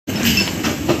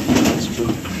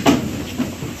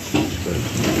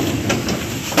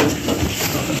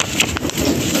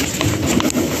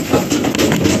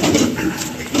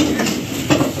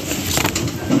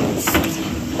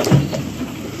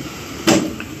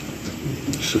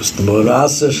Shus the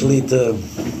Morasa Shlita,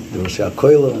 Yoshi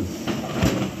Akoila,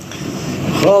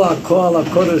 Chol HaKol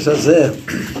HaKodesh Hazeh.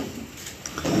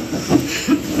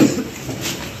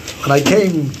 When I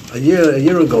came a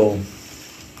year ago,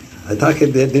 I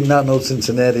did not know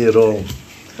Cincinnati at all.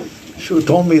 Shu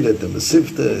told me that the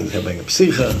Masifta is having a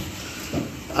psicha.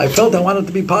 I felt I wanted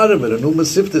to be part of it, a new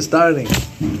Masifta starting.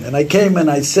 And I came and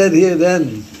I said here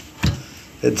then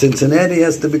that Cincinnati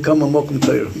has to become a Mokum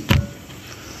Torah.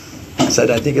 I said,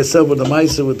 I think I said with the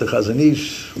Maisa, with the Chazon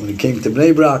Ish, when he came to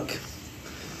Bnei Brak,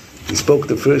 he spoke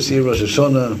the first year, Rosh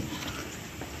Hashanah.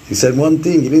 He said one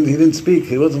thing, he didn't speak,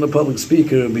 he wasn't a public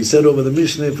speaker, but he said over the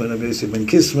Mishnah, and Rabbi Yosef ben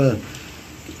Kisma,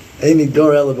 Eini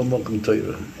Dor Elav HaMokum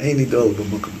Torah, Eini Dor Elav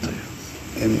HaMokum Torah.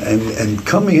 And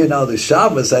coming here now, the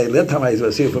Shabbos, that time I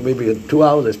was here for maybe 2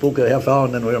 hours, I spoke a half hour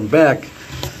and then we were back.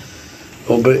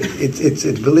 Oh, but it's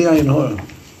B'li Ayin Hora.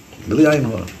 B'li Ayin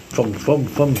Hora. From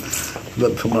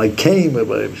when I came,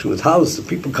 to his house, the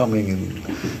people coming, and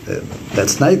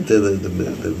that's night, the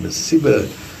Mesiba,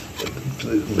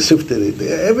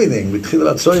 everything, with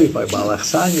Chilat Soif, by Malach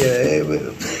Sanya,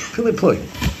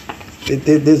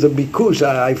 there's a bikush,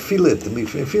 I feel it, I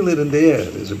feel it in the air.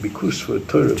 There's a bikush for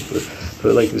Torah,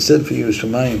 for like we said, for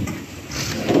Yerushalayim.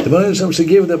 The Baruch Hashem should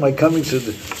give that my coming should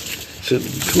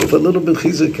prove a little bit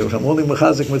chizik. If I'm only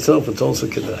mechazik myself, it's also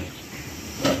kedai.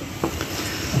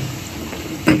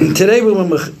 Today we were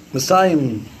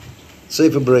Messiahim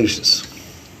Sefer Bereshis,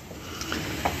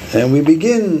 and we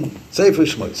begin Sefer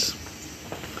Shmois.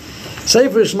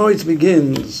 Sefer Shmois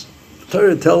begins.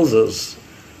 Torah tells us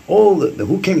all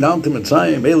who came down to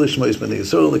Mitzrayim, Eile Shmois Bnei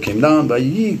Yisrael, that came down by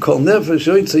Yi Kol Nefesh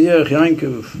Yoytze Yerech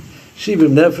Yankov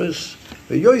Shivim Nefesh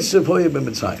VeYosef Hoye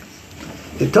BeMitzrayim.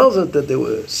 It tells us that there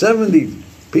were 70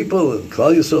 people in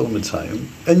Klal Yisrael in Mitzrayim,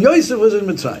 and Yosef was in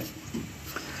Mitzrayim.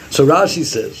 So Rashi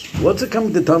says, what's it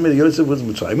coming to tell me that Yosef was in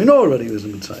Mitzrayim? We know already he was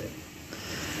in Mitzrayim.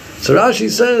 So Rashi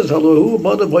says,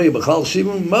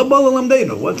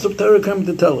 what's the Torah coming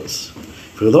to tell us?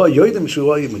 We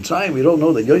don't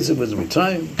know that Yosef was in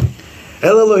Mitzrayim.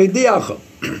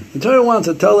 The Torah wants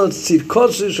to tell us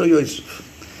Tzidkos of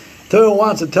Yosef. The Torah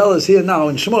wants to tell us here now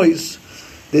in Shmois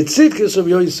the Tzidkos of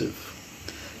Yosef.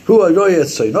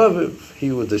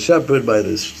 He was the shepherd by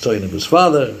the son of his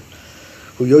father.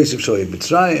 Who Yosef Shoy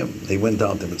Mitzrayim, he went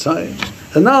down to Mitzrayim.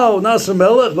 And now Nasa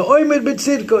Melech, v'oimed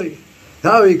b'tzidkoi.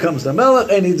 Now he comes to Melech,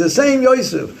 and he's the same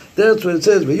Yosef. That's what it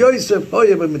says, v'Yosef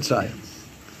Hoye b'Mitzrayim.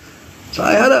 So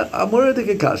I had a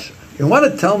Amoridik Kasha. You want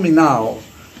to tell me now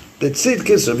the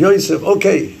tzidkis of Yosef?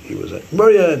 Okay, he was at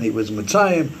Moriah and he was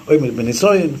Mitzrayim, oimed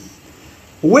b'Nisoyin.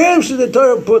 Where should the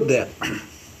Torah put that?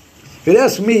 If it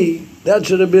asks me, that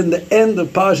should have been the end of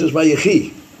Parshas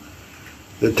Vayechi.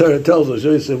 The Torah tells us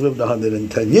Yosef lived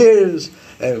 110 years,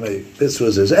 and this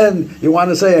was his end. You want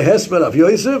to say a hesped of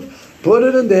Yosef? Put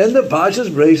it in the end of Parshas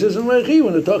Bereshis and Vayechi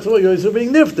when it talks about Yosef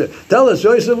being nifter. Tell us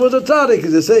Yosef was a tzaddik.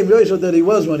 He's the same Yosef that he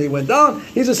was when he went down.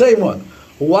 He's the same one.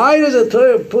 Why does the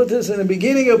Torah put this in the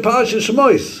beginning of Parshas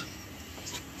Shmois?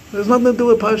 There's nothing to do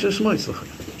with Parshas Shmois.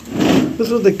 This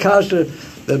was the kasha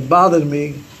that bothered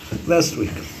me last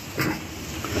week.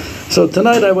 So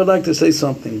tonight I would like to say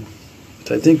something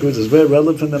which I think is very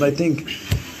relevant, and I think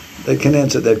they can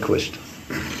answer that question.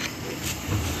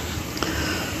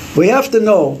 We have to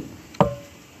know,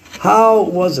 how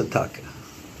was it, Taka?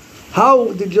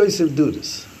 How did Yosef do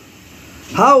this?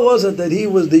 How was it that he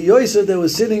was the Yosef that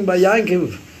was sitting by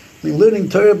Yankiv, learning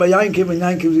Torah by Yankiv, and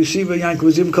Yankiv Yeshiva, Yankiv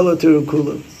was Yim Kol Torah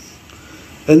Kula.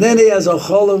 And then he has a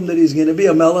cholam that he's going to be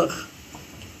a melech.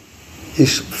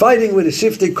 He's fighting with a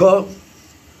shifty kor.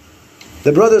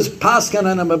 The brothers paskan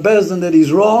and Bezdin that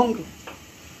he's wrong.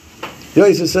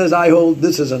 Yosef says, I hold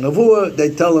this is a nevuah. They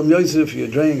tell him, Yosef, you're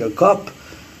draining a cup.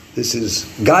 This is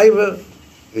gaiva.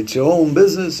 It's your own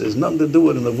business. There's nothing to do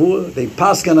with a nevuah. They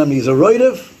paskan him, he's a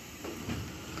roidev.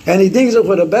 And he dings up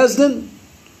with a Bezdin.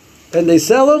 And they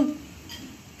sell him.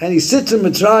 And he sits in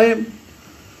Mitzrayim.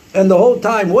 And the whole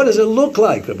time, what does it look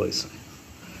like, Rabbi Say?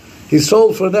 He's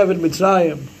sold for an Eved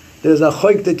Mitzrayim. There's a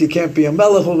choik that you can't be a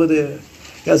melech over there.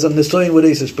 He has a nisoyin with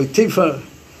Esa's Potiphar,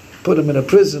 put him in a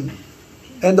prison.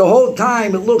 And the whole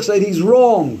time it looks like he's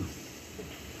wrong.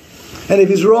 And if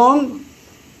he's wrong,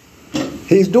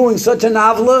 he's doing such an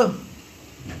avla,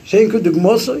 Shenku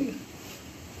Dugmosoi,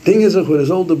 thing is with his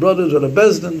older brothers or the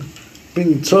Bezdin,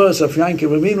 bring Tzoras of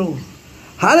Yankiv Aminu.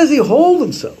 How does he hold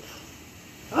himself?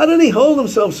 How did he hold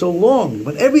himself so long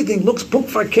when everything looks puk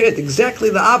faket, exactly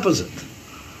the opposite?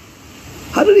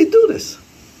 How did he do this?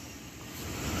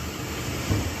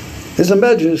 There's a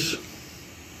medrash.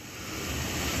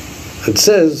 It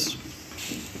says,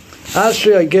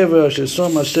 Ashrei HaGever asher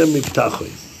som Hashem mivtachoi.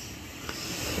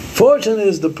 Fortunate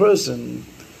is the person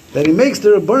that he makes the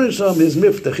Rebbeinu Shalom his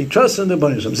miftach. He trusts in the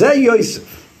Rebbeinu Shalom. Zeh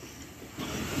Yosef.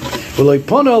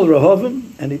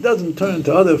 And he doesn't turn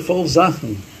to other false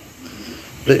zachen.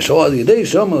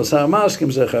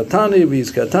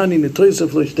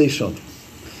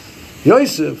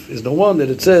 Yosef is the one that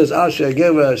it says, Asher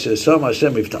Geva Asher Som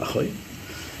Hashem Yiftachoi.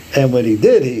 And when he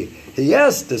did, he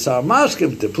asked the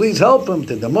Sarmashkim to please help him,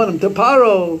 to demon him to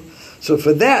Paro. So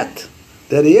for that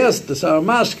he asked the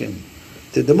Sarmashkim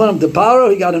to demon him to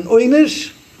Paro, he got an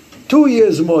oinish, 2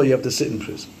 years more you have to sit in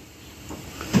prison.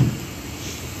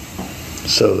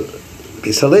 So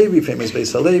Beis Halevi, famous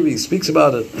Beis Halevi, speaks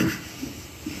about it.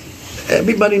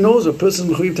 Everybody knows a person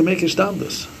is to make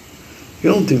hishtadlus.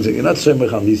 You don't think that you're not saying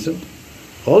Mechanisa.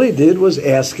 All he did was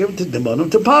ask him to demon him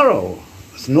to Paro.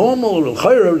 It's normal,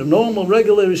 normal,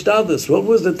 regular hishtadlus. What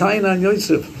was the taina on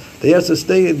Yosef? They has to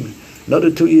stay in another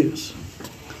 2 years.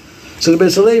 So the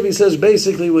Beis Halevi says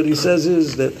basically what he says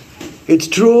is that it's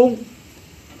true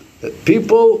that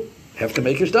people have to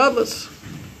make hishtadlus.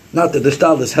 Not that the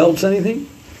hishtadlus helps anything,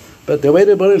 but the way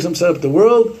they believe themselves, the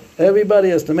world, everybody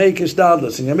has to make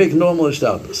hishtadlus, and you make normal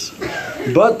hishtadlus.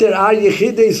 But there are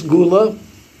yechidei gula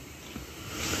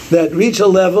that reach a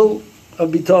level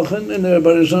of bitachon in their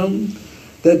barizon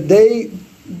that they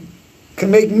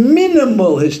can make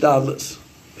minimal hishtadlus.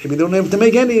 Maybe they don't have to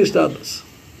make any hishtadlus.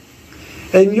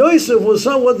 And Yosef was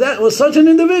such an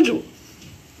individual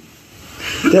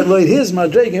that like his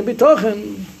madreg and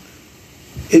bitachon,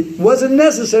 it wasn't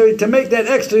necessary to make that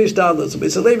extra hishtadlus.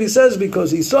 Beis Halevi says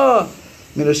because he saw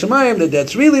Min HaShamayim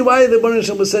that's really why the Baruch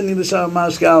Shem was sending the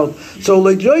Sarmashk out. So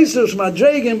like Yosef's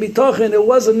madreg and bitachon, it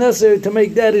wasn't necessary to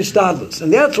make that hishtadlus,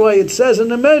 and that's why it says in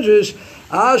the Medrash,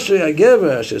 Asher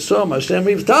Yagever Asher Som Hashem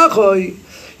Yiftachoi.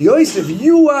 Yosef,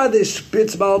 you are the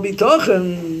spitz bal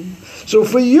bitachon. So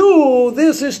for you,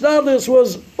 this hishtadlus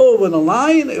was over the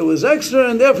line. It was extra,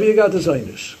 and therefore you got the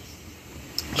einish.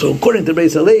 So according to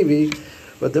Beis Halevi,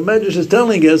 what the Medrash is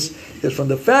telling us is from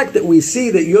the fact that we see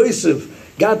that Yosef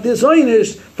got this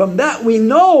einish, from that we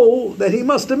know that he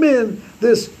must have been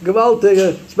this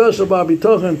gewaltige special bar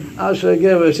bitochen Asher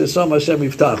Gever Shesom Hashem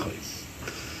Yiftachoi.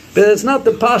 But it's not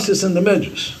the pashas in the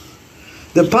Medrash.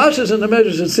 The pashas in the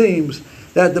Medrash, it seems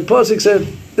that the pasuk said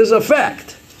there's a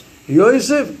fact.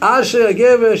 Yosef Asher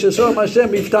Gever Shesom Hashem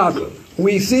Yiftachoi.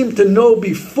 We seem to know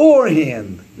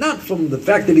beforehand, not from the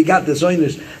fact that he got this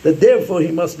einish, that therefore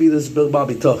he must be this bar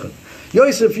bitochen.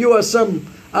 Yosef, you are some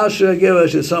Asher Gever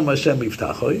Shesom Hashem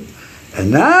Yiftachoi,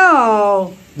 and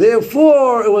now,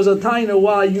 therefore, it was a taina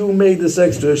why you made this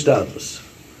extra hishtadlus.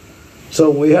 So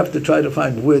we have to try to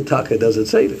find where Taka does it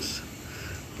say this.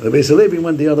 The Beis Halevi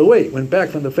went the other way, went back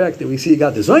from the fact that we see he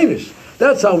got this einish.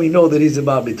 That's how we know that he's a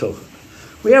bar bitochen.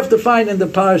 We have to find in the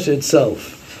parsha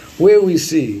itself where we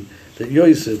see that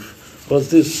Yosef was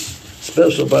this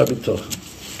special bar bitochen.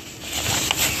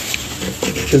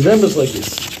 His name is like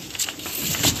this.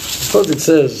 Suppose it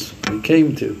says, he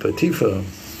came to Potiphar, it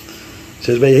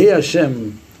says, Vayeh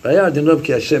Hashem, Vayeh Adonov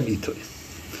ki Hashem itoy.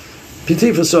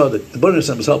 Potiphar saw that the Baruch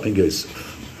Hashem was helping Yosef.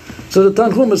 So the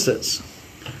Tanchuma says,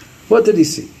 what did he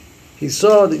see? He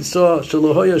saw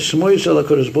Shalohoya Shmoy Shal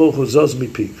HaKadosh Baruch Hu Zos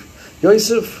Mipiv.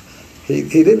 Yosef, he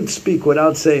didn't speak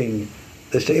without saying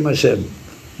the Shem Hashem.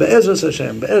 Be'ezras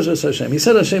Hashem, Be'ezras Hashem. He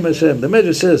said Hashem Hashem. The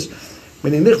Medrash says,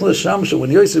 when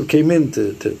Yosef came in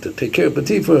to take care of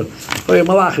Potiphar,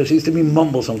 he used to be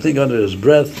mumble something under his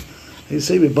breath. He'd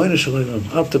say,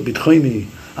 after betray me,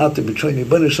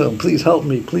 please help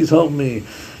me, please help me.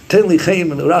 Tell me,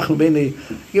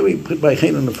 give me put my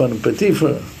chain in the front of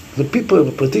Potiphar. The people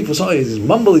of Potiphar saw he's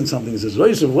mumbling something. He says,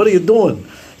 Yosef, what are you doing?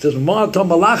 He says, what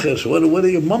are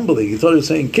you mumbling? He thought he was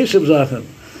saying Kishiv Zachem.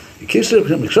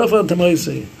 Kishiv Shofar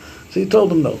Tamoisi. So he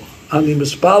told him no. Ani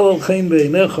mispalal chain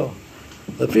be'einecha.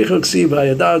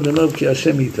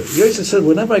 Yosef said,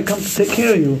 whenever I come to take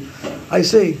care of you, I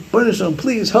say, Baruch,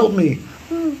 please help me.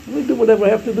 Let me do whatever I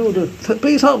have to do.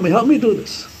 Please help me do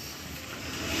this.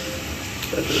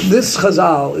 This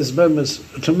Chazal is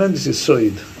a tremendous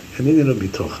yisoid in Inyan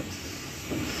B'tochen.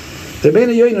 The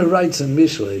Beina Yoina writes in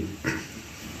Mishlei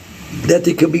that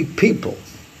there could be people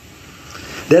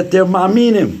that they're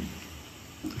ma'aminim.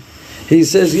 He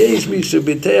says, Yesh mishu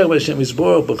b'teach v'Hashem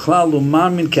yisborach b'chlal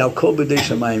u'mamin k'al kol b'dei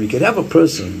shamayim. You can have a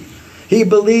person, he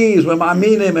believes, we're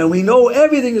ma'aminim, and we know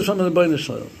everything is from the Rebbeinu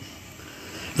Shalom.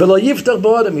 V'lo yiftach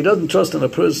b'adam, he doesn't trust in a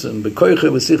person, b'koiche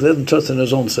v'sich, he doesn't trust in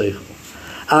his own seichel.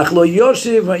 Ach lo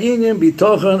yoshiv ha'inyan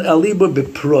b'tochen al libo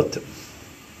b'protim.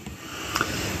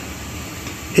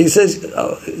 He says,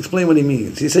 explain what he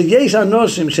means. He says, Yesh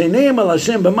anoshim sheneim al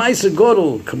Hashem b'maisa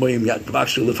godol k'moyim yad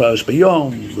b'vakshu l'farash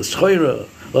b'yom l'schoira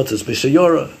lotus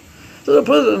b'shayora. So the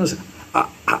person,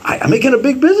 I'm making a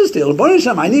big business deal.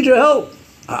 I need your help.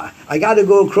 I got to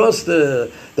go across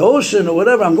the ocean or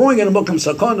whatever. I'm going in a Mokam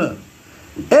Sakona.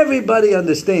 Everybody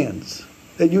understands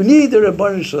that you need the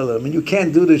Rebbeinu Shalom and you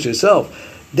can't do this yourself.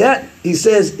 That, he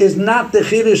says, is not the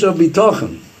Chiddush of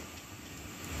Bitochen.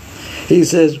 He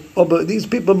says, oh, but these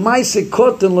people, Maise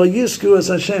Koten lo yisku as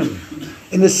Hashem.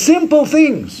 In the simple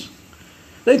things.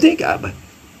 They think, but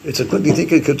it's a good, you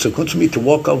think it's a good for me to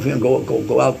walk over here and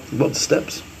go out the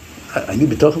steps? I need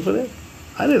Bitochen for that?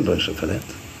 I didn't learn for that.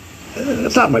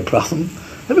 That's not my problem.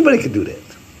 Everybody can do that.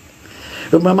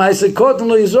 But Maise Koten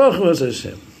lo yizochu as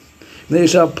Hashem. They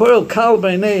shall pearl kal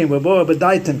by name, v'bor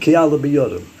b'daitem kiyal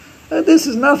b'yodem. This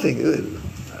is nothing.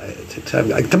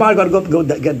 Tomorrow I got to go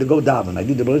daven. I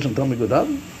need the Baruch tell me to go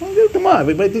daven. I'll get it tomorrow.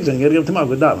 Everybody thinks I can get it tomorrow.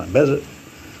 Go daven.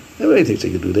 Everybody thinks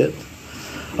they can do that.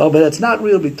 Oh, but it's not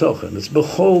real bitochen. It's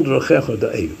behold rochecho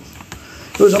da'eyu.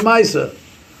 It was a Maisa.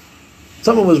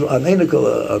 Someone was a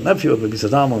nephew of Rabbi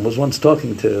Zalman was once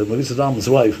talking to Rabbi Zalman's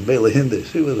wife, Bela Hinda.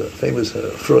 She was a famous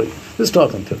Freud. He was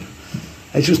talking to her,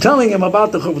 and she was telling him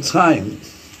about the Chofetz Chaim.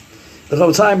 The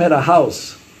Chofetz Chaim had a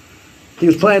house. He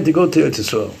was planning to go to Eretz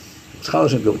Yisrael. His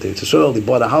college to go to Eretz Yisrael. He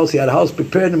bought a house. He had a house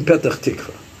prepared in Petach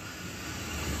Tikva.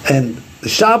 And the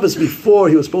Shabbos before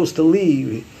he was supposed to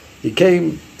leave, he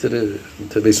came to the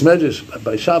Beis Medrash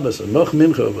by Shabbos, or Noch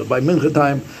Mincha, by Mincha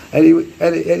time, and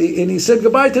he said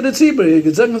goodbye to the Tzibur. He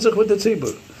gezegnet sich with the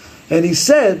Tzibur. And he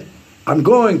said, I'm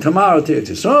going tomorrow to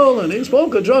Eretz Yisrael, and he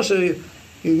spoke a drasha,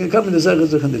 you can come in the Zegnet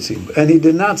sich in the Tzibur. And he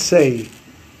did not say,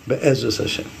 Be'ezus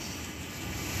Hashem.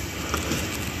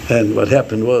 And what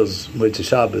happened was, Motzei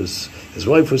Shabbos, his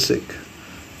wife was sick.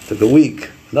 Took a week,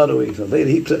 another week, so later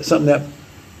he something happened.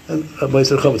 And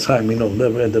Motzei Chofetz Chaim,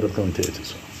 never ended up going to Eretz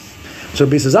Yisrael. So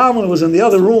Rabbi Zalman was in the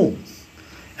other room,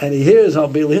 and he hears how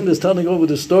Bela Hinda is telling over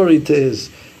the story to his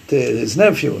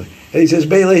nephew. And he says,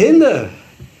 Bela Hinda,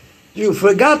 you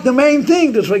forgot the main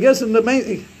thing. Just forgetting the main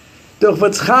thing. The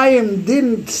Chofetz Chaim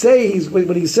didn't say,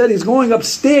 when he said he's going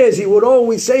upstairs, he would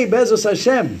always say, Be'ezus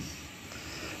Hashem.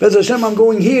 Be'ezus Hashem, I'm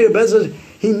going here.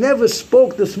 He never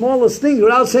spoke the smallest thing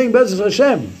without saying Be'ezus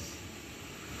Hashem.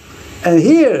 And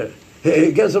here,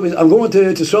 I'm going to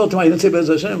Eretz Yisrael tomorrow. He didn't say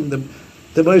Be'ezus Hashem.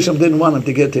 The Baruch didn't want him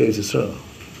to get to Eretz Yisrael.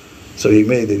 So he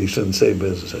made it, he shouldn't say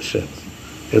Be'ezus Hashem.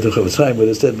 If the Chofetz Chaim would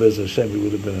have said Be'ezus Hashem, he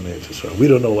would have been in Eretz Yisrael. We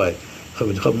don't know why.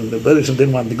 The Baruch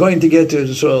didn't want him going to get to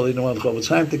Eretz Yisrael, he didn't want Chofetz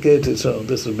Chaim to get to Eretz Yisrael.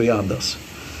 This is beyond us.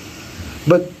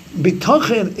 But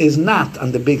Bitochen is not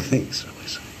on the big things.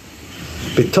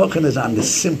 Bitochen is on the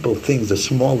simple things, the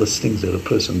smallest things that a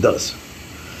person does.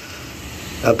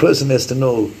 A person has to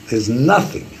know there's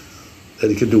nothing that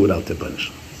he can do without the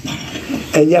Baruch.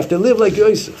 And you have to live like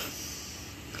Yosef.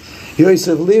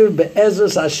 Yosef lived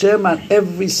be'ezus Hashem on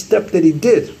every step that he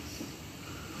did.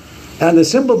 And the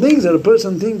simple things that a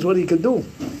person thinks what he could do.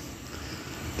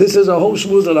 This is a whole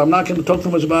shmuz that I'm not going to talk too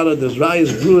much about it. There's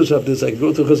various brewers of this. I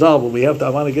go to Chazal, but I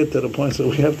want to get to the point so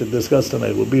we have to discuss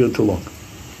tonight. We'll be here too long.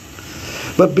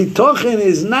 But Bitochen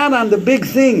is not on the big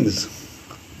things.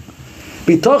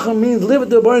 Bitochen means live with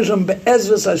the Baruch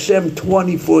be'ezus Hashem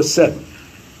 24/7.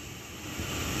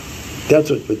 That's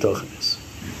what Bitochen is.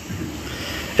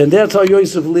 And that's how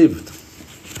Yosef lived.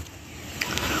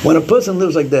 When a person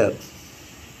lives like that,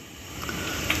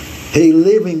 he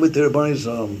living with the Rebbeinu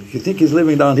Shalom. You think he's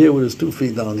living down here with his 2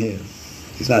 feet down here.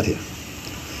 He's not here.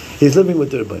 He's living with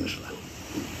the Rebbeinu Shalom.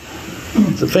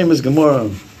 It's a famous Gemara.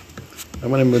 I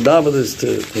want to medava this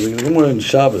to the Gemara in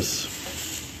Shabbos.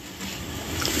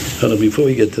 Before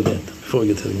we get to that, before we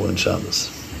get to the Gemara in Shabbos.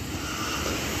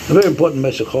 A very important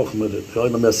Meshech Chochmah that the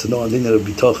Olam has to know on the Inyan of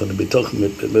Bitochen. The Bitochen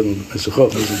with Meshech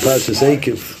Chochmah is in Parshas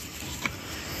Eikev.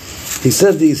 He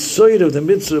said the Yisoid of the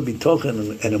mitzvah of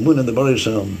Bitochen and Amun and the Baruch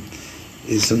Shalom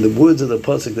is in the words of the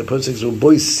Pasuk. The Pasuk is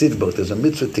Rabbi Sidbot. There's a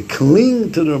mitzvah to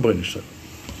cling to the Baruch Shalom.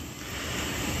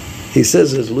 He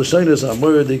says, as Lushonos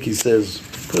Amordik, he says,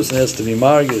 a person has to be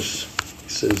margish. He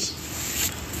says,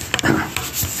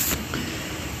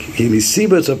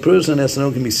 Kimisibas, a person has to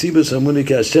know Kimisibas Amunik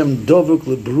Hashem Dovuk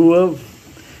Lebruav.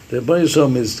 The Baruch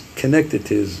Shalom is connected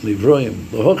to his Livroim.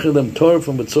 Lohochilem Torah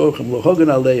from Betzorchem, Lohogan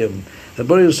Aleim. The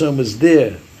Baruch Shalom is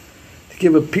there to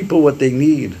give a people what they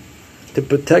need, to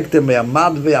protect them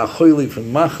Me'amad ve'achoili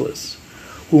from Machlis.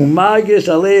 U'margish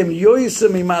Aleim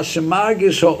Yoisem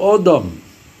Imashemargish Ha'odom.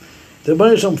 The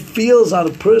Baruch Shalom feels on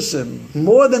a person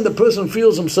more than the person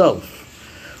feels himself.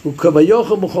 He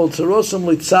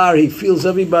feels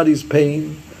everybody's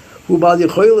pain.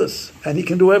 And he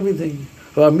can do everything.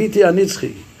 He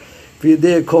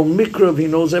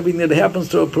knows everything that happens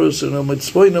to a person.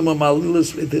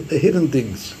 The hidden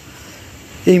things.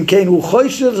 Im kein hu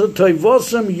choyshes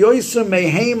toivosem yoisem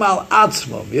mehem al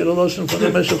atzmom. You know, from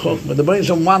the Meshech Chochmah. When the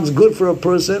Rebbeinu wants good for a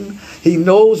person, he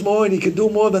knows more and he can do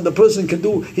more than the person can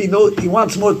do. He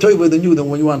wants more toiva than you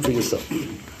want for yourself.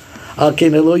 Al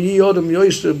kein elo yodem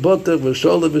yoisem botev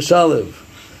v'sholev v'shalev.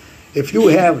 If you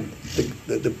have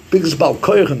the biggest Baal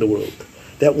Koyach in the world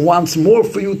that wants more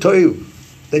for you toiv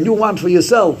than you want for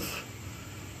yourself,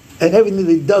 and everything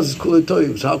that he does is kula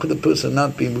toiv, so how could the person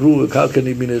not be mruach? How can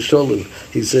he be nesholev?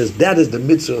 He says that is the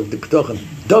mitzvah of the P'tochen.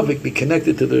 Dovik be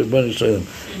connected to the Rebbeinu Shalom.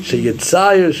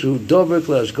 Sheyitzayer shu dovik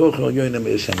la'ashkoch al yoinem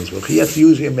eshanis. You have to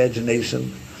use your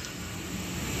imagination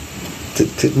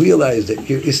to realize that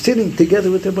you're sitting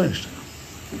together with the Rebbeinu Shalom.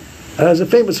 There's a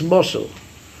famous moshel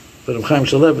for Reb Chaim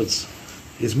Shulevitz.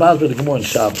 He's masber the Gemara on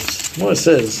Shabbos. Gemara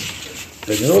says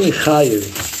that you're only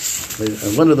chayiv.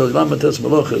 One of those lamatas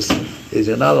malachas is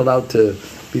you're not allowed to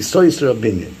be soiser a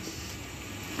binyan.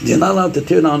 You're not allowed to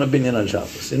tear down a binyan on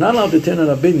Shabbos. You're not allowed to tear down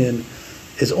a binyan.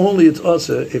 It's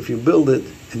also if you build it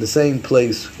in the same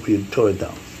place where you tore it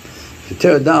down. If you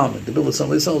tear it down to build it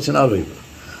someplace else, you're not river.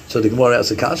 So the Gemara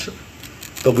asks a kasha.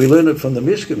 But we learn it from the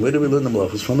Mishkan. Where do we learn the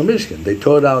malachas? From the Mishkan. They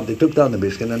took down the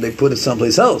Mishkan and they put it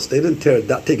someplace else. They didn't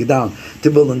take it down to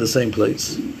build in the same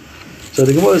place. So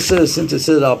the Gemara says, since it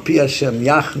says Al Pi Hashem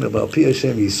Yachnev, Al Pi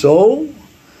Hashem Yisol,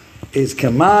 it's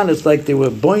Kaman. It's like they were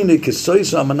boine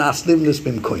kesoisa amanas livnis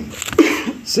bim koim.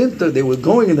 Since they were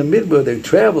going in the midbar, they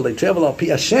traveled Al Pi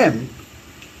Hashem.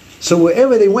 So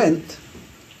wherever they went,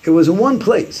 it was in one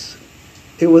place.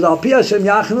 It was Al Pi Hashem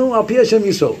Yachnu, Al Pi Hashem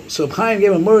Yisol. So Chaim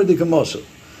gave a Murdi Kamosel.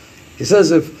 He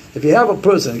says if you have a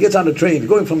person, he gets on a train,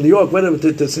 going from New York, whatever,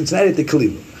 to Cincinnati to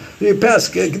Cleveland. You pass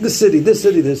this city.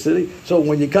 So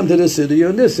when you come to this city,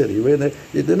 you're in this city. You're in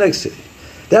the next city.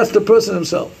 That's the person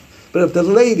himself. But if the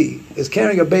lady is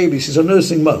carrying a baby, she's a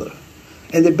nursing mother,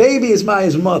 and the baby is by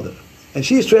his mother, and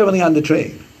she's traveling on the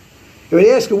train, if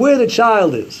you ask her where the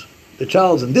child is, the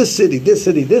child's in this city.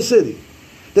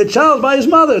 The child's by his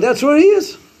mother. That's where he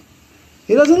is.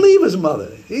 He doesn't leave his mother.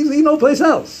 He's no place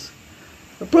else.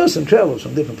 A person travels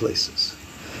from different places.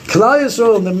 Klal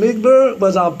Yisrael in the Midbar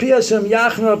was Al Pi Hashem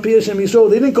Yachnu, Al Pi Hashem Yisrael.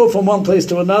 They didn't go from one place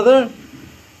to another.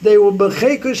 They were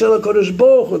B'cheikush El HaKadosh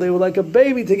Baruch Hu. They were like a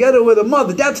baby together with a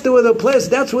mother. That's the place.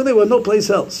 That's where they were. No place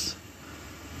else.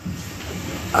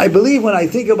 I believe when I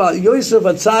think about Yosef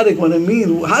HaTzadik, when I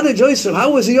mean,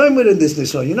 how was he yomed in this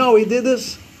Nisan? You know how he did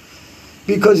this?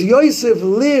 Because Yosef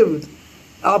lived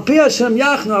Al Pi Hashem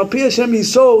Yachnu, Al Pi Hashem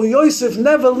Yisrael. Yosef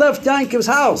never left Yaakov's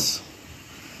house.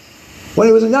 When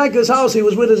he was in Yaakov's house, he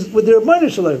was with the Rebbeinu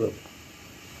Shalom.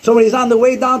 So when he's on the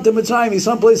way down to Mitzrayim, he's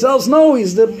someplace else. No,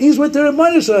 he's with the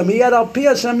Rebbeinu Shalom. He had Al Pi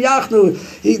Hashem Yachnu.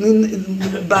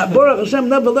 Baruch Hashem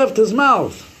never left his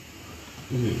mouth.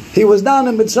 He was down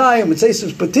in Mitzrayim. It's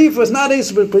Esav Potiphar. It's not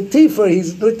Esav Potiphar.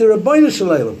 He's with the Rebbeinu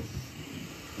Shalom.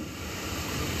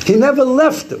 He never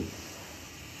left him.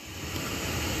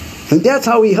 And that's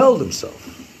how he held himself.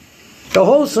 The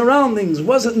whole surroundings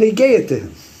wasn't negayed to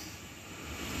him.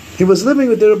 He was living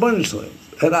with the Rebbeinu Shalom.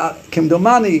 And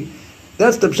Kimdomani,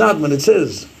 that's the pshat when it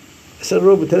says, I said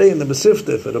over today in the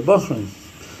Masifta for the Bachram.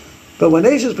 But when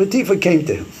Esav Potiphar came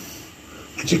to him,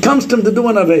 and she comes to him to do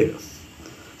an Aveira.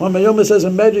 When Mayoma says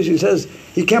in Medrash, she says,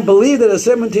 he can't believe that a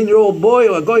 17-year-old boy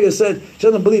or a Goya said, she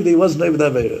doesn't believe that he wasn't over the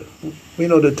Aveira. We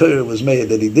know the Torah was made,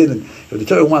 that he didn't. If the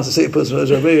Torah wants to say a person was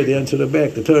Aveira, the answer to the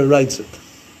back, the Torah writes it.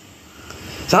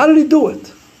 So how did he do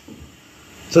it?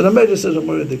 So the Medrash says,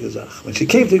 when she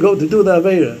came to go to do the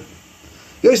Aveira,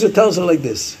 Yosef tells her like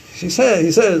this. He said,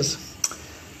 the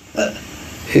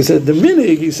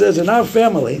minig, he says, in our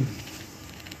family,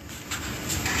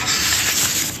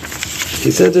 he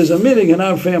said, there's a minig in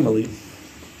our family.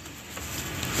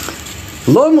 A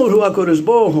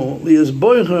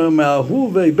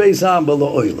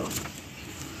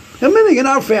minig in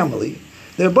our family,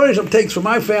 the Baruch takes from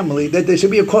our family that there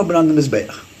should be a korban on the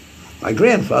Mizbeach. My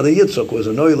grandfather Yitzchak was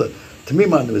an oiler to me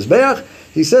on the Mizbeach.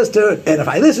 He says to her, and if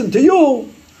I listen to you,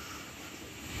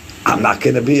 I'm not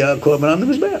going to be a korban on the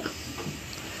Mizbeach.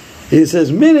 He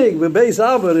says, minig v'beis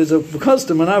avot is a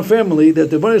custom in our family that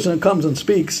the Baruch comes and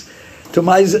speaks to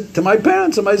my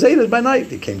parents and my Zaydas by night.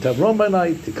 He came to Avram by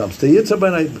night. He comes to Yitzchak by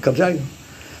night. He comes to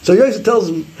So Yosef tells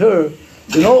her,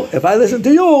 if I listen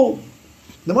to you,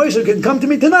 the Moshe can come to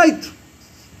me tonight.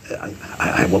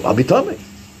 I'll be talking.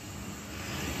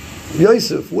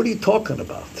 Yosef, what are you talking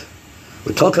about?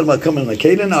 We're talking about coming to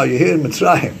Canaan now. You're here in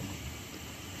Mitzrayim.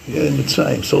 You're in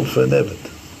Mitzrayim, sold for an Eved.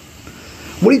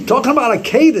 What are you talking about?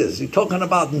 Akedas. You're talking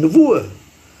about Nevuah.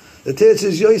 The Torah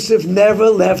says Yosef never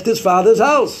left his father's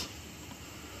house.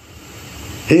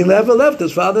 He never left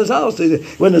his father's house.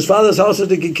 When his father's house is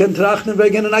the Gekentrachnen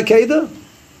wegen an Akedah,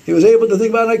 He was able to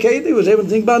think about Akedah. He was able to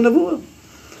think about Nevuah.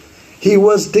 He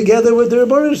was together with the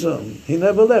Rebbeinu Shalom. He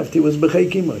never left. He was B'chei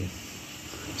Kimoy.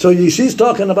 So she's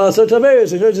talking about such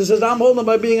areas, and Yosef says, I'm holding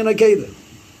by being an Akedah.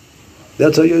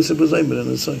 That's how Yosef was aiming in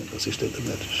his son. That's he stated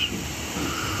that.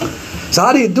 So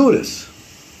how do you do this?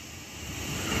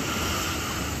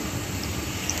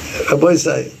 Rabbi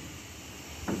say,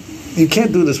 you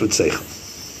can't do this with Seichel.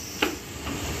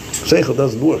 Seichel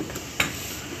doesn't work.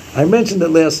 I mentioned it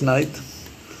last night,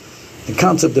 the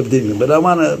concept of Dinyan, but I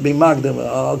want to be magdim.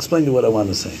 I'll explain to you what I want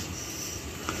to say.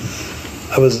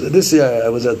 This year I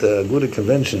was at the Aguda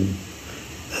convention,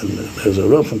 and there's a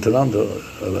Rav from Toronto,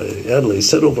 Adlai, he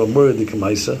said over a word the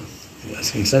Kamaisa.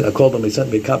 He said, I called him, he sent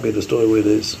me a copy of the story where it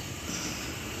is.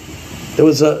 There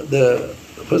was the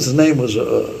person's name was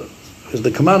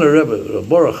the Kamana Rebbe,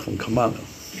 Baruch from Kamana.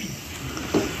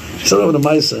 He said over the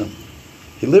Maisa,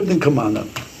 he lived in Kamana,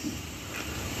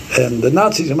 and the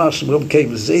Nazis in Mashim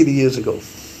came, this is 80 years ago,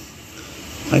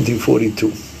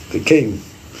 1942. They came,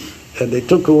 and they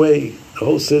took away the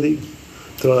whole city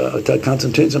to a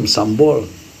concentration camp, Sambor.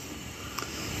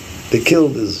 They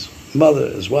killed his mother,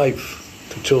 his wife,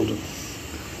 2 children.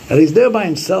 And he's there by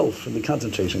himself in the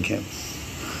concentration camp.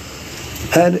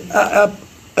 And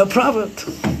a prophet,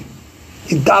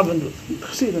 he davened,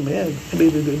 see them,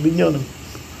 binyonim,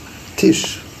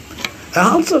 tish, a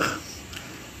halzach.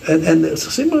 And the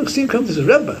Sim comes and says,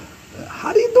 Rebbe,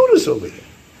 how do you do this over here?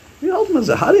 The old man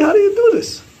said, how do you do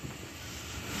this?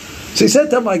 So he said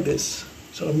to him like this.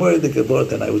 So I'm worried the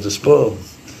Geburt, and I was a spoil.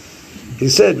 He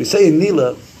said, we say in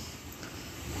Nila,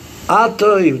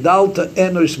 Ato ivdalta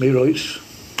enosh miroish,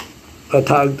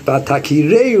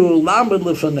 vatakireu lamed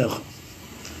lefanecha.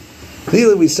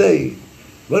 Nila we say,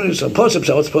 what's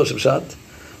Poshup Shat?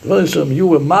 You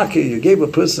were makir, you gave a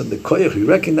person the koyach, you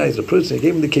recognized the person, you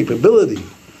gave him the capability.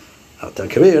 From the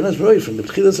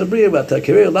B'chilas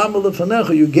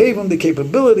Abriya, you gave him the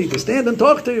capability to stand and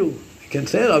talk to you. You can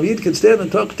stand, Avid can stand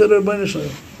and talk to the Rebbeinu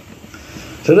Shalom.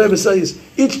 So the Rebbe says,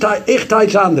 ich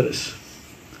teich anderes.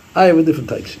 I have a different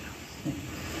teich.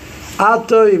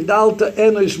 Ato ivdalta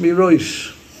enosh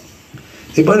miroish.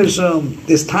 The Rebbeinu Shalom,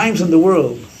 there's times in the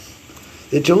world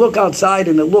that you look outside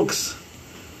and it looks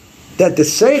that the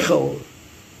Seichel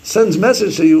sends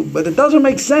message to you, but it doesn't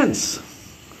make sense.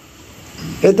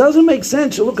 It doesn't make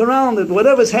sense. You look around at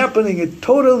whatever's happening, it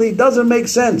totally doesn't make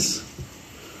sense.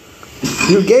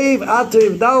 You gave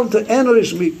Ativ down to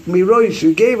Enrish Miroish,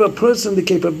 you gave a person the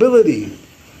capability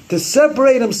to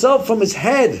separate himself from his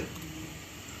head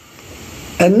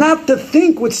and not to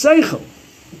think with Seichel.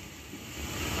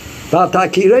 So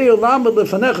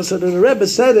the Rebbe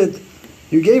said it,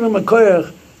 you gave him a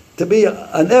koyach to be an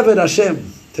Eved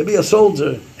Hashem, to be a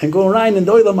soldier, and go around in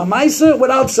the Olam HaMaisa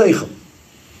without Seichel.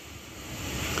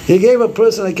 He gave a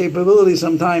person a capability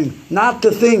sometime not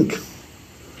to think,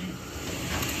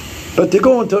 but to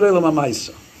go into the Olam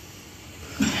HaMaisa.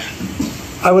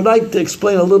 I would like to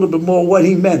explain a little bit more what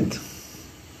he meant.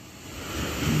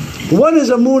 What is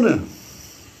Amunah?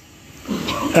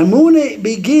 Amunah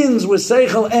begins where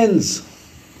Seichel ends.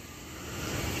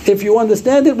 If you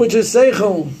understand it, which is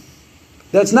Seichel,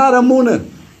 that's not Amunah.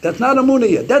 That's not Amunah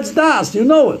yet. That's Das, you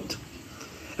know it.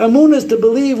 Amunah is to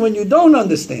believe when you don't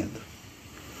understand.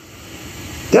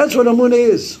 That's what Amunah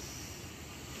is.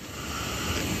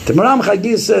 The Maram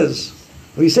Chagiz says,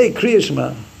 when you say Kriya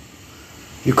Shema,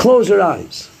 you close your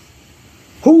eyes.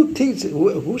 Who teaches?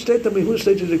 Who states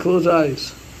you to close your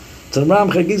eyes? So the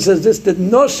Maram Chagiz says this, that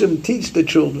Noshim teach the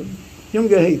children.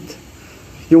 Younger hate.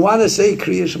 You want to say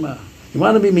Kriya Shema. You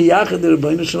want to be Miyachad the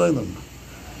Rebbeinu Shalom.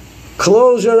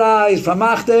 Close your eyes,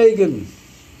 Famach Degen,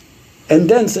 and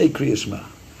then say Kriya Shema.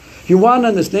 You want to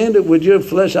understand it with your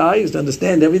flesh eyes, to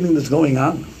understand everything that's going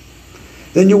on,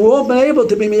 then you won't be able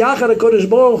to be Miyachad HaKodesh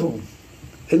Baruch Hu.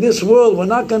 In this world, we're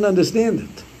not going to understand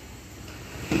it.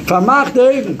 Famach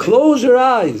Degen, close your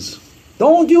eyes.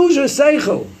 Don't use your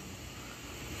Seichel.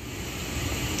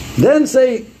 Then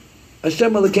say,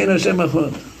 Hashem Elokeinu Hashem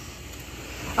Echad.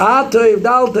 Ato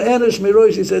Ivdal to Enish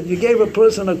Mirosh, he said, you gave a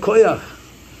person a koyach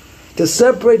to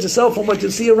separate yourself from what you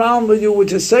see around with you,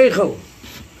 which is Seichel.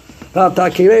 Go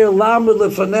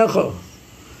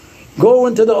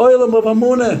into the oilam of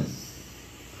Amunah.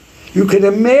 You can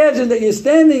imagine that you're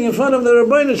standing in front of the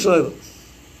Rebbeinu Shalom.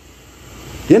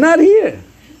 You're not here.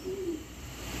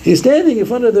 You're standing in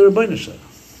front of the Rebbeinu Shalom.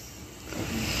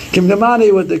 Kim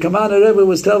Namani, what the Kamana Rebbe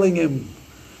was telling him,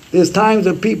 there's times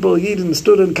that people even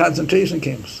stood in concentration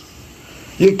camps.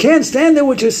 You can't stand there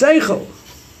with your Seichel.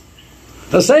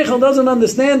 The Seichel doesn't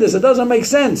understand this. It doesn't make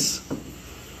sense.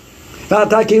 You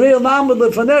gave him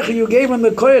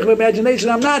the koyach of imagination.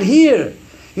 I'm not here.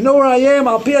 You know where I am?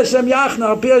 Al Pi Hashem Yachna,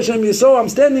 Al Pi Hashem Yisro. I'm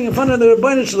standing in front of the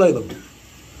Rebbeinu Shalom.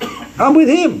 I'm with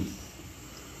him.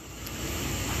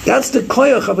 That's the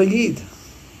koyach of a Yid.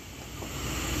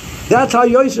 That's how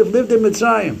Yosef lived in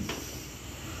Mitzrayim.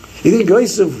 You think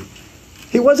Yosef,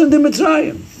 he wasn't in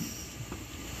Mitzrayim.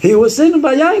 He was sitting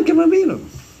by Yaakov Avinu.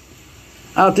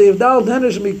 Al Tivdal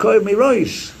Denish Mikoy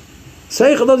Miroish.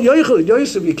 Seichel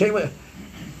Yosef, you came.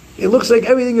 It looks like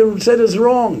everything you said is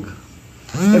wrong.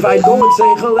 If I go with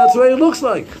Seichel, that's what it looks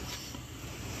like.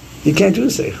 You can't do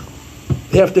Seichel.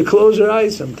 You have to close your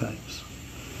eyes sometimes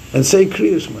and say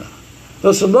Kriya Shema.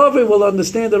 The Salovi will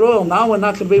understand it all. Now we're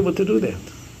not going to be able to do that.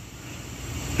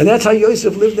 And that's how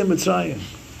Yosef lived in Mitzrayim.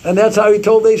 And that's how he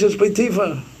told Eshes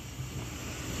Potiphar,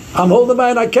 I'm holding by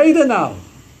an Akedah now.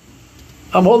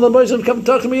 I'm holding the person to come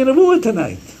talk to me in a Nevuah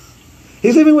tonight.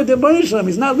 He's living with the Rebbeinu Shalom.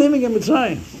 He's not living in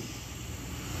Mitzrayim.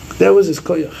 That was his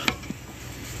koyach.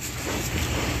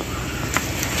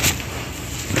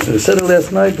 I said it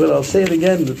last night, but I'll say it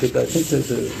again, because I think there's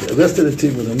the rest of the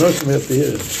team with the notion we have to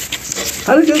hear it.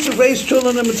 How did Yosef raise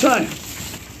children in Mitzrayim?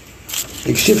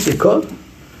 Ik shift the code.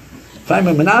 Chaim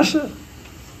and Menashe.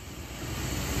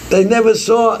 They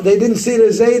didn't see the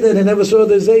Zayda, they never saw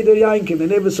the Zayda Yankim, they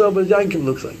never saw what Yankim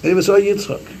looks like, they never saw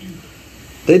Yitzchak.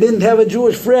 They didn't have a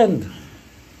Jewish friend.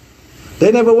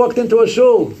 They never walked into a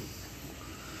shul.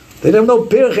 They didn't have no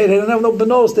pirche, they didn't have no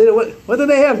benos. What did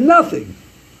they have? Nothing.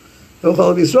 No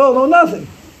Chol Yisrael, no nothing.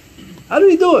 How did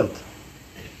he do it?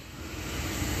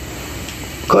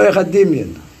 Koyach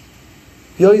HaDimyan.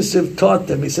 Yosef taught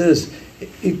them,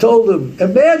 he told them,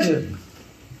 imagine,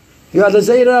 you had a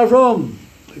Zayda Avrom.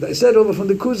 I said over from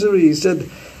the Kuzari, he said,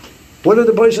 what did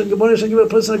the person give a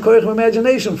person a koyach of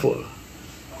imagination for?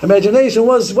 Imagination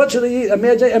was, what should he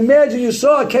imagine you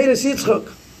saw a Kedas Yitzchak.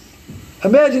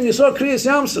 Imagine you saw Kriyas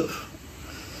Yamsuf.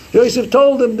 Yosef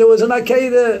told him there was an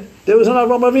Akedah, there was an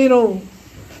Avram Avinu,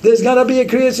 there's going to be a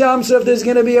Kriyas Yamsuf, there's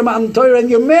going to be a Matan Torah, and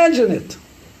you imagine it.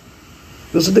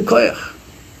 This is the koyach.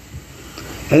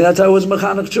 And that's how it was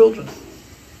mechanech children.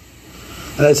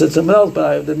 And I said something else,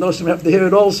 but the notion have to hear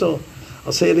it also.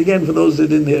 I'll say it again for those that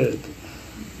didn't hear it.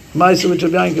 Maisa with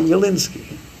Rav Yankim Galinsky.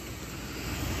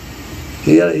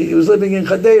 He was living in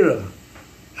Chadera,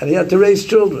 and he had to raise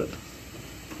children.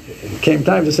 It came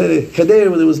time to say that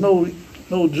Chadera, there was no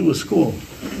Jewish school.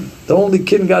 The only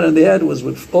kindergarten they had was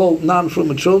with all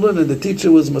non-Fruma children, and the teacher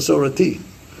was Masorati.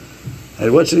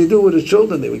 And what should he do with his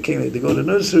children? They go to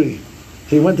nursery.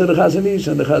 He went to the Chazon Ish,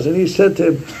 and the Chazon Ish said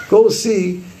to him, go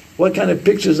see what kind of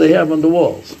pictures they have on the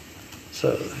walls.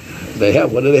 So what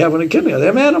do they have in the kindergarten? They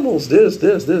have animals, this.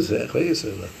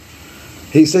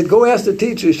 He said, go ask the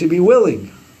teacher if she'd be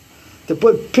willing to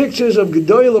put pictures of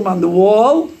Gedolim on the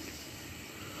wall.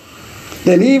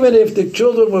 Then even if the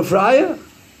children were Fraya,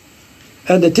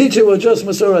 and the teacher was just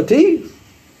Masorati,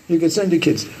 you could send your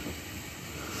kids there.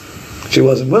 She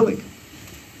wasn't willing.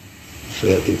 So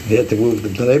they had to move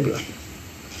them to Nebra.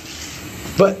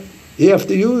 But you have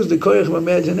to use the koyach of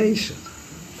imagination.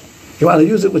 You want to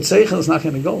use it with seichel, it's not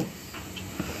going to go.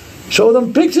 Show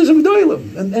them pictures of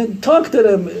Gedolim and talk to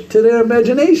them, to their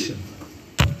imagination.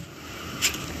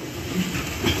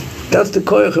 That's the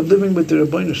koyach of living with the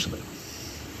Rebbeinu Shalom.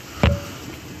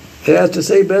 He has to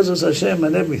say Bezos Hashem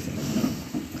and everything.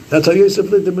 That's how Yosef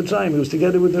lived in Mitzrayim. He was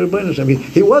together with the Rebbeinu Shalom.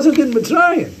 He wasn't in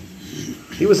Mitzrayim.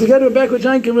 He was together back with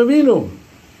Yankim Avinu.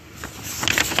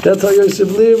 That's how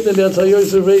Yosef lived, and that's how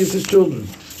Yosef raised his children.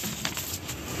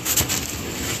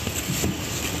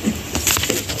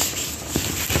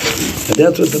 And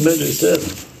that's what the Midrash said.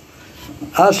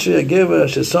 Asher Gever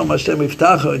Shesom Hashem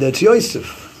Yiftacho. That's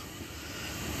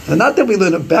Yosef. And not that we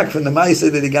learn it back from the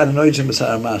Maaseh that he got an in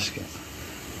B'sar Mashkin.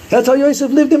 That's how Yosef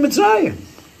lived in Mitzrayim.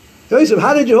 Yosef,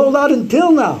 how did you hold out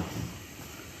until now?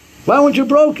 Why weren't you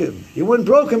broken? You weren't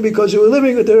broken because you were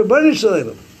living with the Rebbeinu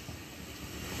Shalom.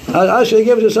 Asher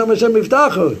gave you some Hashem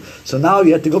Yiftacho. So now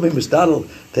you have to go be Mistadel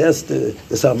to ask the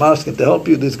Sarmaskin to help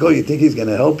you. This guy, you think he's going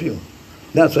to help you?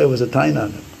 That's why it was a time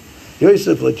on him.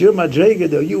 Yosef, what you're Madrega,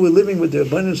 though, you were living with the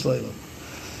Rebbeinu Shalom.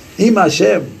 Im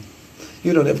Hashem,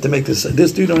 you don't have to make this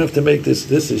you don't have to make this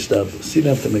Ishtadlus. You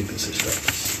don't have to make this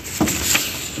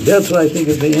Ishtadlus. And that's what I think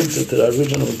is the answer to the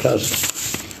original Kasha.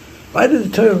 Why did the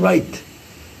Torah write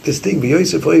this thing,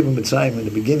 Yosef Oivim Mitzrayim, in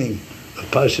the beginning of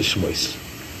Parshas Shmos?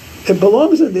 It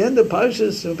belongs at the end of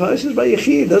Parshas by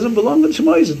Yechi. It doesn't belong in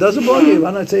Shmos. It doesn't belong here.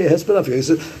 Why not say a Hesped of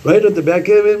Yosef? Right at the back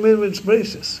of it's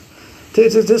precious.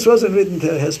 This wasn't written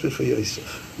to a Hesped for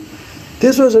Yosef.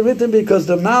 This was written because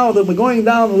now that we're going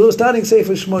down, we're starting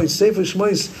Sefer Shmos. Sefer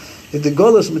Shmos is the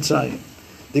Golos Mitzrayim.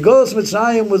 The Golos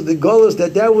Mitzrayim was the Golos,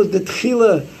 that was the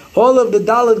Tchila. All of the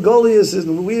Dalet Goliaths,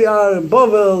 we are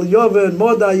Bovel, Yovel,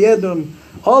 Moda, Yedom,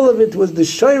 All of it was the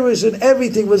shayrish, and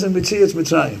everything was in Metzias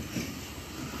Mitzrayim.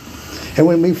 And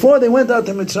when before they went out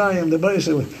to Mitzrayim, the Baruch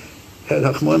had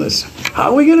Hachmanis.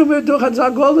 How are we going to do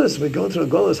Chazak Golas? We go through a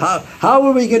Golas. How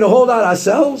are we going to hold out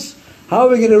ourselves? How are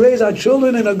we going to raise our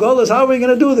children in a Golas? How are we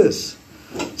going to do this?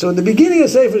 So in the beginning of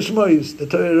Sefer Shmoyos, the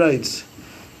Torah writes,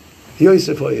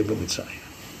 Yosef Oyev Mitzrayim.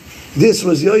 This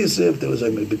was Yosef. There was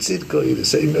Omer B'Tzidko, the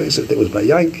same Yosef that was by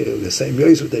Yankel, the same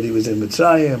Yosef that he was in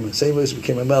Mitzrayim, the same Yosef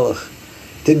became a Melech.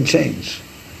 Didn't change.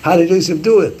 How did Yosef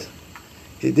do it?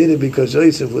 He did it because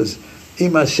Yosef was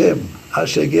Im Hashem,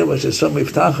 Asher Gil Asher Som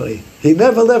Yiftachli. He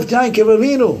never left Yankel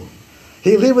Avinu.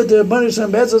 He lived with the Rebbeinu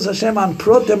Shalom Be'ezus Hashem on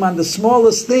Protem, on the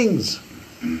smallest things.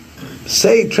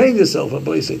 Say, train yourself,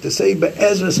 Rabbi say, to say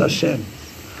Be'ezus Hashem.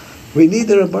 We need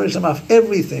the Rebbeinu Shalom off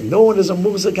everything. No one is a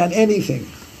muzik on anything.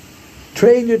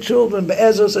 Train your children,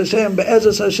 Be'ezus Hashem,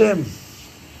 Be'ezus Hashem.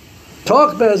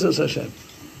 Talk Be'ezus Hashem.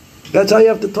 That's how you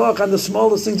have to talk on the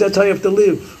smallest things. That's how you have to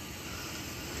live.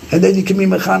 And then you can be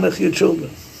mechanech your children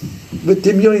with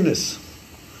dimyonis.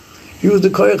 Use the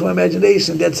koyach of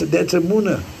imagination. That's a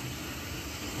munah.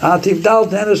 Atif dal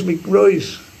tenes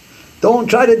mikrois. Don't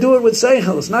try to do it with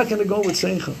seichel. It's not going to go with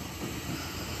seichel.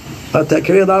 But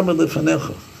takriyad amar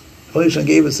lefanecha. Hashem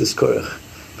gave us this koyach.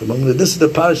 This is the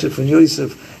parasha from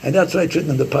Yosef, and that's why it's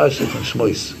written in the parasha from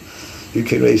Shmois. You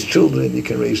can raise children. You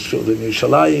can raise children in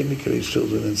Yerushalayim. You can raise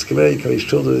children in Skver. You can raise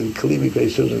children in Kalim. You can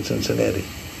raise children in Cincinnati.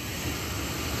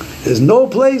 There's no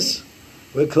place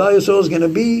where Klal Yisrael is going to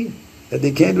be that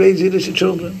they can't raise Yiddish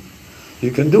children.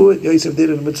 You can do it. Yosef did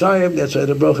it in Mitzrayim. That's why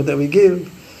the bracha that we give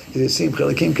is Simcha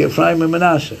Lakim Kefraim and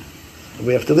Menashe. And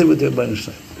we have to live with the Rebbeinu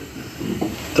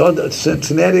Shalom.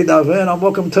 Cincinnati, Daven,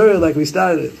 Amokum Torah, like we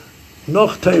started.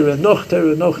 Noch Torah, noch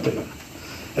Torah, noch Torah.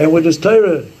 And with this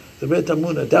Torah, the Bet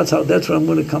Amunah, that's where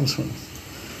Amunah comes from.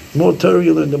 The more Torah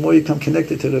you learn, the more you come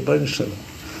connected to the Rebbeinu Shalom.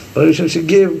 Rebbeinu Shalom should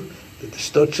give, the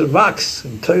stot should wax,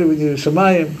 and Torah in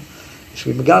Yerushalayim,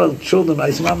 should be megalal children,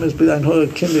 Eismam is b'dain hor,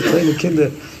 kinder, kleine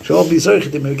kinder, should all be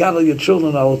zoichet, megalal your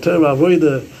children, our Torah,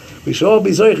 avoida, we should all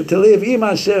be zoichet to live im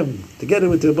Hashem, together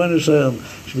with the Rebbeinu Shalom,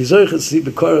 should be zoichet to see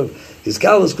b'korav, his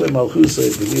galus koi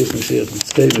malchusay, b'lias Mashiach,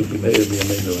 mitzkevet, b'meir,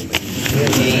 b'yameinu,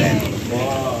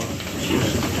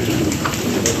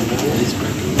 amen.